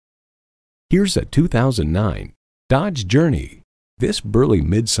Here's a 2009 Dodge Journey. This burly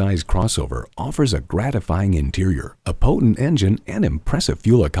mid-size crossover offers a gratifying interior, a potent engine, and impressive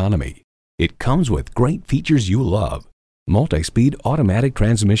fuel economy. It comes with great features you love: multi-speed automatic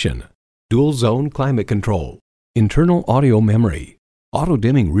transmission, dual-zone climate control, internal audio memory,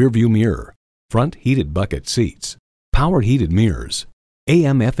 auto-dimming rearview mirror, front heated bucket seats, power heated mirrors,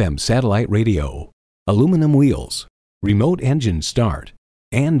 AM/FM satellite radio, aluminum wheels, remote engine start,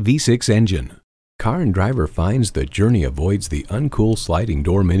 and V6 engine. Car and Driver finds the Journey avoids the uncool sliding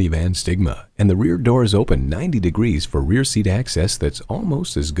door minivan stigma, and the rear doors open 90 degrees for rear seat access that's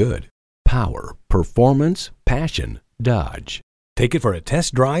almost as good. Power, performance, passion, Dodge. Take it for a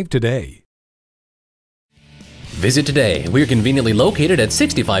test drive today. Visit today. We're conveniently located at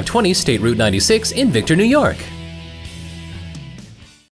 6520 State Route 96 in Victor, New York.